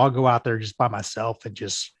bubble. So I'll go out there just by myself and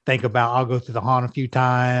just think about. I'll go through the haunt a few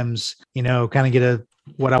times, kind of get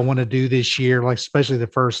what I want to do this year, like especially the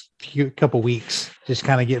first couple weeks, just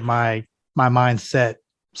kind of get my mindset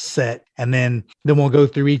set, and then we'll go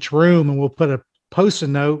through each room and we'll put a post-it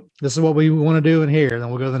note. This is what we want to do in here. Then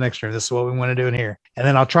we'll go to the next room. This is what we want to do in here. And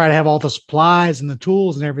then I'll try to have all the supplies and the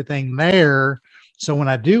tools and everything there. So when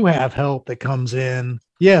I do have help that comes in,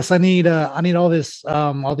 yes, I need all this,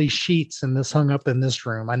 all these sheets and this hung up in this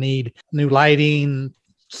room. I need new lighting,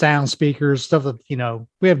 sound speakers, stuff that,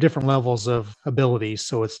 we have different levels of abilities.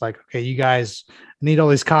 So it's like, okay, you guys need all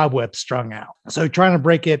these cobwebs strung out. So trying to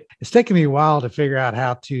break it's taken me a while to figure out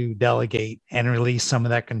how to delegate and release some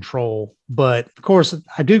of that control. But of course,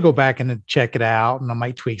 I do go back and check it out, and I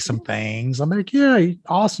might tweak some things. I'm like, yeah,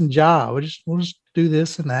 awesome job. We'll just do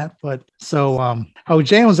this and that. But so,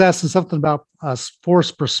 Jan was asking something about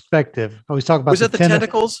force perspective. I always talk about Was that the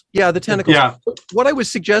tentacles? Yeah, the tentacles. Yeah. What I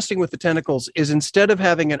was suggesting with the tentacles is, instead of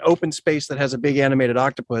having an open space that has a big animated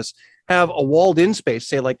octopus, have a walled in space,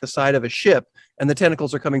 say like the side of a ship, and the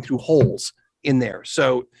tentacles are coming through holes in there.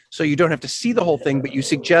 So you don't have to see the whole thing, but you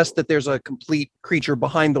suggest that there's a complete creature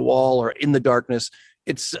behind the wall or in the darkness.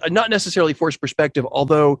 It's not necessarily force perspective,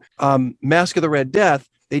 although Mask of the Red Death,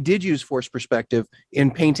 they did use force perspective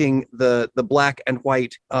in painting the black and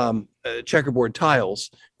white checkerboard tiles,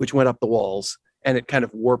 which went up the walls, and it kind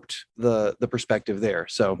of warped the perspective there.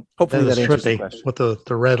 So hopefully that answers the question. With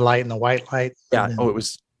the red light and the white light. Yeah.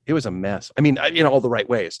 It was a mess. I mean, all the right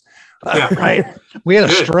ways. Right. We had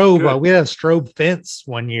a strobe. We had a strobe fence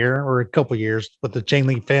one year or a couple years with the chain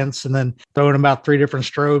link fence, and then throwing about 3 different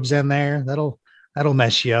strobes in there. That'll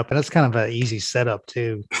mess you up, and that's kind of an easy setup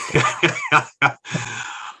too.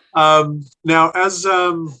 Now, as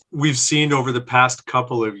we've seen over the past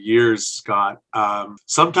couple of years, Scott,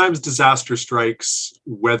 sometimes disaster strikes,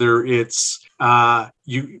 whether it's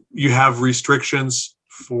you have restrictions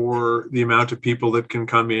for the amount of people that can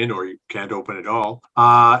come in, or you can't open at all.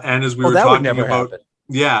 And as we were talking about,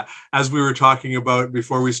 as we were talking about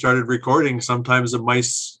before we started recording, sometimes the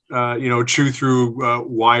mice, chew through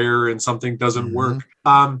wire and something doesn't work.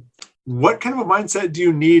 What kind of a mindset do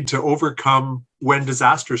you need to overcome when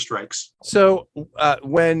disaster strikes? So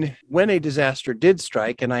when a disaster did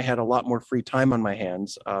strike, and I had a lot more free time on my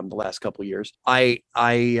hands the last couple of years, I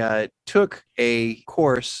took a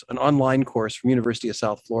course, an online course from University of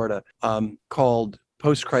South Florida called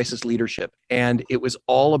Post-Crisis Leadership. And it was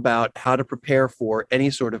all about how to prepare for any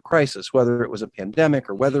sort of crisis, whether it was a pandemic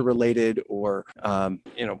or weather related or,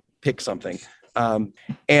 pick something.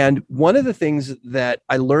 And one of the things that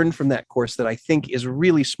I learned from that course that I think is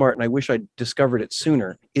really smart, and I wish I'd discovered it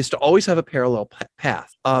sooner, is to always have a parallel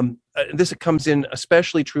path. This comes in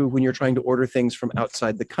especially true when you're trying to order things from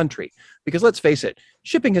outside the country, because let's face it,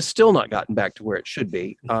 shipping has still not gotten back to where it should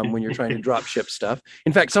be when you're trying to drop ship stuff.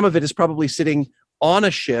 In fact, some of it is probably sitting on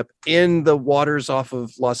a ship in the waters off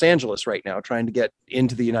of Los Angeles right now, trying to get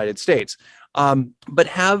into the United States. But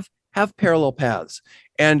have parallel paths.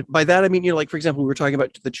 And by that, I mean, like, for example, we were talking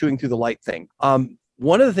about the chewing through the light thing.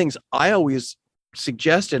 One of the things I always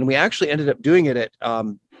suggested, and we actually ended up doing it at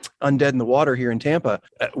Undead in the Water here in Tampa,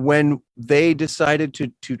 when they decided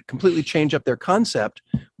to completely change up their concept,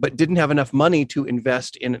 but didn't have enough money to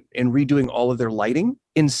invest in redoing all of their lighting.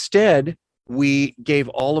 Instead, we gave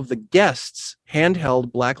all of the guests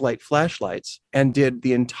handheld blacklight flashlights and did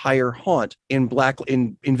the entire haunt in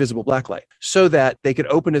invisible blacklight, so that they could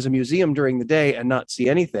open as a museum during the day and not see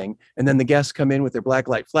anything. And then the guests come in with their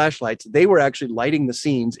blacklight flashlights. They were actually lighting the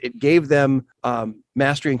scenes. It gave them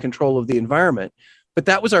mastery and control of the environment. But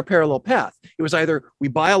that was our parallel path. It was either we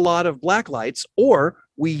buy a lot of blacklights or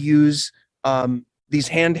we use these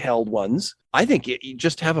handheld ones, I think you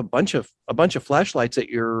just have a bunch of flashlights at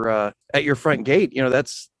your front gate.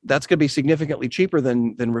 That's going to be significantly cheaper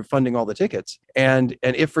than refunding all the tickets. And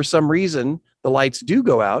if for some reason the lights do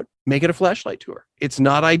go out, make it a flashlight tour. It's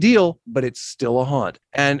not ideal, but it's still a haunt.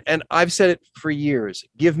 And I've said it for years.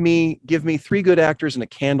 Give me 3 good actors and a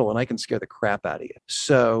candle, and I can scare the crap out of you.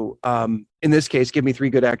 So in this case, give me 3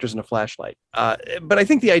 good actors and a flashlight. But I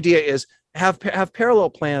think the idea is have parallel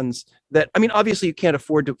plans. That, I mean, obviously you can't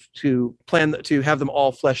afford to plan to have them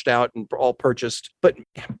all fleshed out and all purchased. But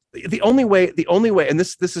the only way, and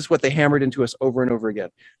this is what they hammered into us over and over again.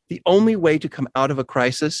 The only way to come out of a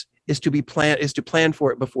crisis is to plan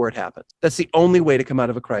for it before it happens. That's the only way to come out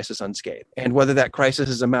of a crisis unscathed. And whether that crisis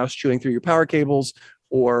is a mouse chewing through your power cables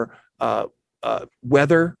or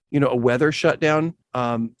weather, a weather shutdown.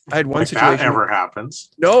 I had one situation. That ever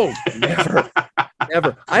happens? No, never.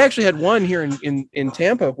 Never. I actually had one here in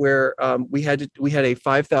Tampa where we had a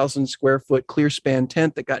 5,000 square foot clear span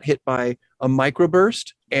tent that got hit by a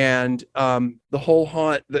microburst, and the whole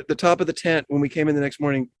haunt, the top of the tent when we came in the next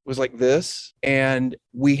morning was like this, and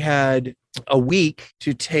we had a week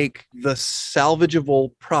to take the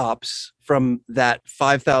salvageable props from that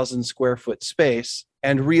 5,000 square foot space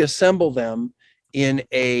and reassemble them in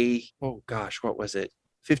a, what was it?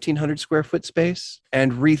 1,500 square foot space,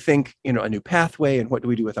 and rethink, a new pathway and what do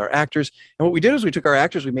we do with our actors. And what we did is we took our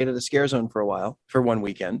actors, we made it a scare zone for a while, for one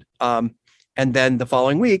weekend. And then the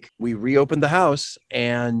following week, we reopened the house.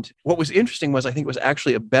 And what was interesting was I think it was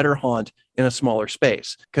actually a better haunt in a smaller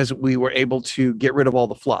space because we were able to get rid of all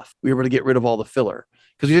the fluff. We were able to get rid of all the filler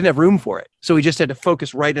because we didn't have room for it. So we just had to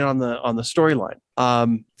focus right in on the storyline.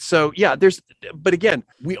 But again,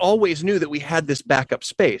 we always knew that we had this backup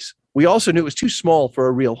space. We also knew it was too small for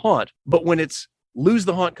a real haunt. But when it's lose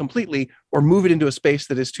the haunt completely or move it into a space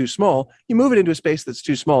that is too small, you move it into a space that's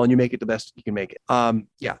too small and you make it the best you can make it.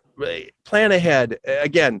 Plan ahead.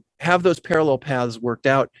 Again, have those parallel paths worked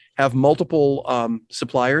out. Have multiple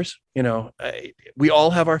suppliers. We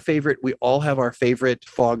all have our favorite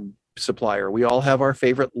fog supplier. We all have our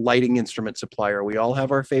favorite lighting instrument supplier. We all have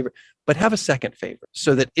our favorite, but have a second favorite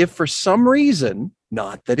so that if for some reason,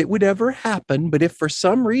 not that it would ever happen, but if for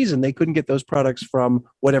some reason they couldn't get those products from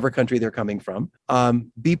whatever country they're coming from,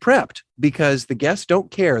 be prepped because the guests don't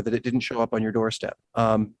care that it didn't show up on your doorstep.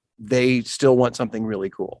 They still want something really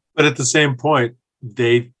cool. But at the same point,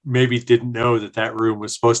 they maybe didn't know that room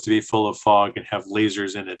was supposed to be full of fog and have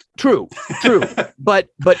lasers in it. True. But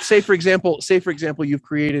say for example, you've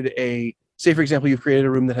created a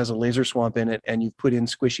room that has a laser swamp in it, and you've put in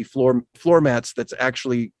squishy floor mats that's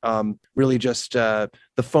actually really just the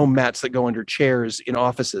foam mats that go under chairs in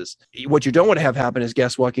offices. What you don't want to have happen is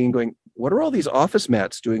guests walking and going, what are all these office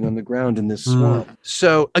mats doing on the ground in this swamp?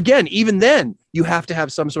 So again, even then, you have to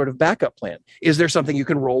have some sort of backup plan. Is there something you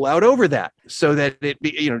can roll out over that so that it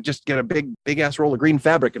be, just get a big ass roll of green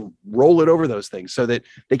fabric and roll it over those things so that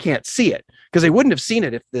they can't see it, because they wouldn't have seen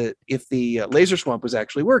it if the laser swamp was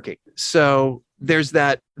actually working. So there's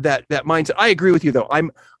that mindset. I agree with you though.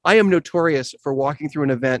 I am notorious for walking through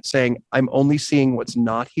an event saying I'm only seeing what's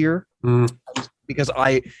not here because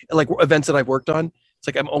I like events that I've worked on. It's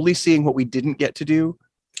like I'm only seeing what we didn't get to do.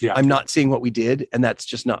 Yeah. I'm not seeing what we did, and that's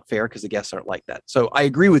just not fair because the guests aren't like that. So I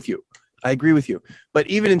agree with you. But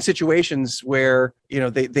even in situations where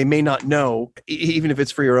they may not know, even if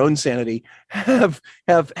it's for your own sanity, have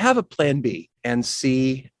a plan B and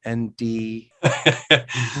C and D.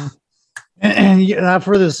 And I've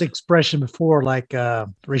heard this expression before, like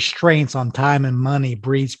restraints on time and money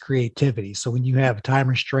breeds creativity. So when you have time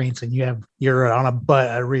restraints and you're on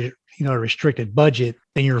a restricted budget,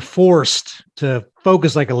 then you're forced to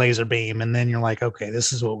focus like a laser beam, and then you're like, okay,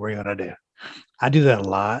 this is what we're gonna do. I do that a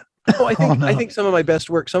lot. I think some of my best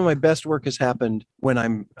work has happened when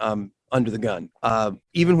I'm under the gun.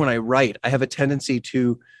 Even when I write, I have a tendency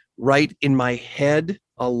to write in my head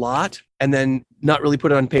a lot and then not really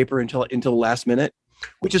put it on paper until the last minute,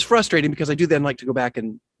 which is frustrating because I do then like to go back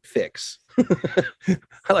and fix.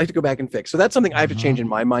 I like to go back and fix. So that's something I have to change in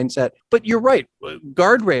my mindset. But you're right.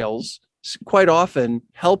 Guardrails quite often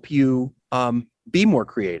help you be more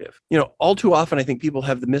creative. All too often, I think people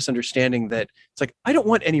have the misunderstanding that it's like, I don't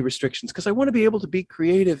want any restrictions because I want to be able to be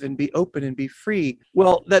creative and be open and be free.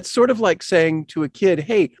 Well, that's sort of like saying to a kid,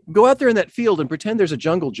 hey, go out there in that field and pretend there's a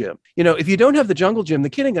jungle gym. If you don't have the jungle gym, the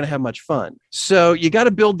kid ain't going to have much fun. So you got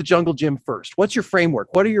to build the jungle gym first. What's your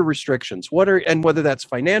framework? What are your restrictions? And whether that's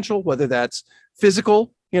financial, whether that's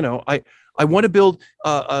physical, I want to build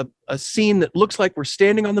a scene that looks like we're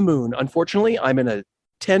standing on the moon. Unfortunately, I'm in a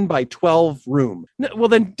 10 by 12 room. No, well,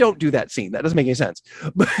 then don't do that scene. That doesn't make any sense.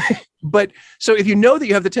 But so if you know that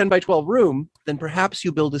you have the 10 by 12 room, then perhaps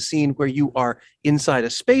you build a scene where you are inside a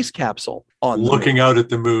space capsule on looking out at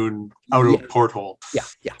the moon out of a porthole. Yeah.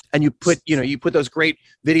 And you put those great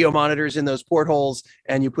video monitors in those portholes,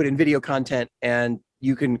 and you put in video content, and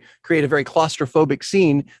you can create a very claustrophobic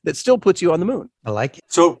scene that still puts you on the moon. I like it.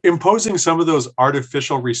 So imposing some of those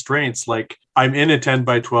artificial restraints, like I'm in a 10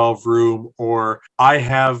 by 12 room, or I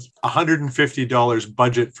have $150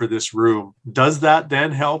 budget for this room, does that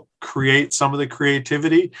then help create some of the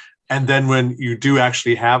creativity? And then when you do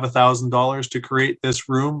actually have $1,000 to create this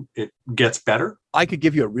room, it gets better? I could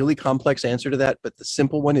give you a really complex answer to that, but the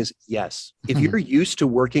simple one is yes. If you're used to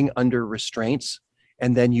working under restraints,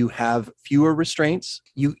 and then you have fewer restraints,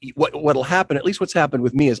 what'll happen, at least what's happened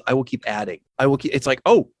with me, is I will keep adding. It's like,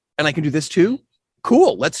 oh, and I can do this too?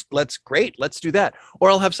 Cool, let's do that. Or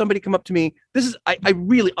I'll have somebody come up to me. I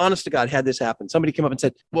really, honest to God, had this happen. Somebody came up and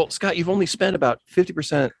said, well, Scott, you've only spent about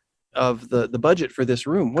 50% of the budget for this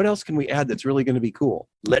room. What else can we add that's really going to be cool?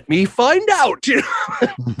 Let me find out.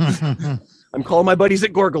 I'm calling my buddies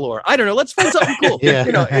at Gorgalore. I don't know. Let's find something cool.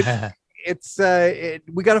 Yeah.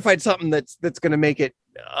 We got to find something that's going to make it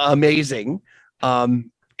amazing. But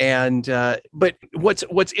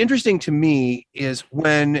what's interesting to me is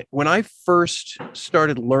when I first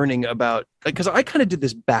started learning about, because I kind of did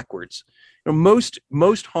this backwards. Most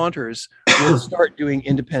haunters will start doing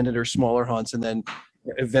independent or smaller haunts, and then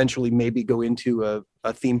eventually maybe go into a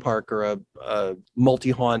theme park or a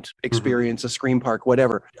multi-haunt experience, a scream park,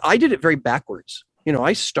 whatever. I did it very backwards.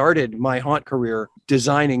 I started my haunt career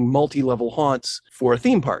designing multi-level haunts for a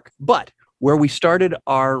theme park. But where we started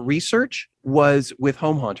our research was with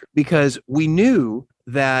Home Haunter, because we knew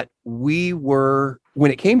that when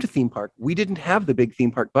it came to theme park, we didn't have the big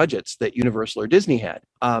theme park budgets that Universal or Disney had.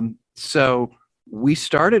 So we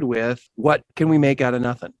started with, what can we make out of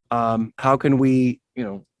nothing? How can we,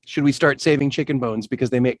 should we start saving chicken bones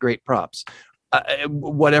because they make great props?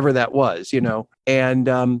 Whatever that was,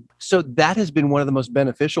 and so that has been one of the most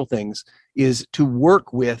beneficial things, is to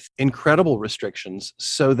work with incredible restrictions,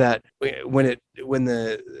 so that when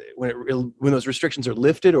those restrictions are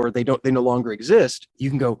lifted or they no longer exist, you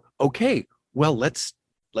can go, okay, well, let's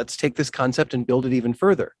take this concept and build it even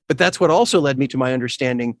further. But that's what also led me to my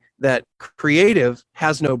understanding that creative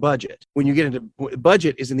has no budget. When you get into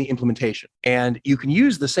budget is in the implementation, and you can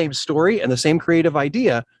use the same story and the same creative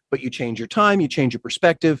idea, but you change your time, you change your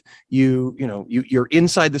perspective, you're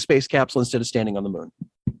inside the space capsule instead of standing on the moon.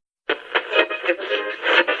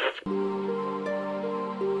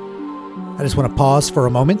 I just want to pause for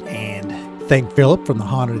a moment and thank Philip from the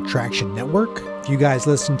Haunted Attraction Network. If you guys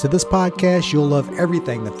listen to this podcast, you'll love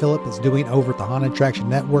everything that Philip is doing over at the Haunted Attraction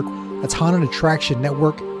Network. That's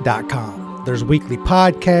HauntedAttractionNetwork.com. There's weekly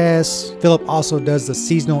podcasts. Philip also does the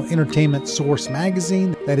seasonal entertainment source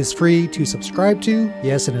magazine that is free to subscribe to.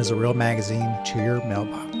 Yes, it is a real magazine to your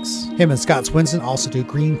mailbox. Him and Scott Swinson also do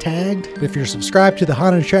Green Tagged. But if you're subscribed to the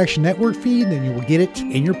Haunted Attraction Network feed, then you will get it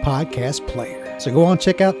in your podcast player. So go on and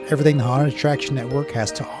check out everything the Haunted Attraction Network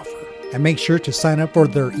has to offer. And make sure to sign up for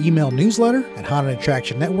their email newsletter at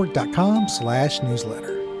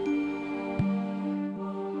HauntedAttractionNetwork.com/newsletter.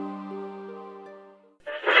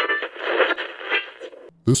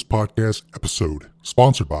 This podcast episode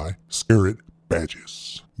sponsored by Scarlet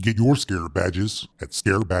Badges. Get your Scarlet Badges at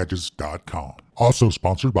scarebadges.com. Also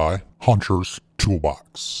sponsored by Haunter's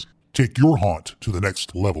Toolbox. Take your haunt to the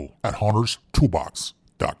next level at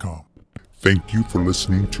HauntersToolbox.com. Thank you for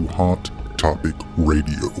listening to Haunt Topic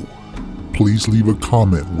Radio. Please leave a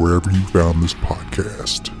comment wherever you found this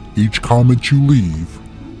podcast. Each comment you leave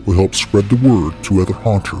will help spread the word to other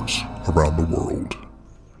haunters around the world.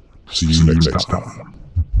 See you next time.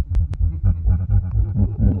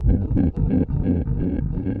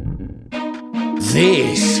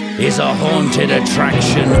 This is a Haunted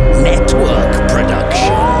Attraction Network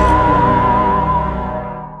production.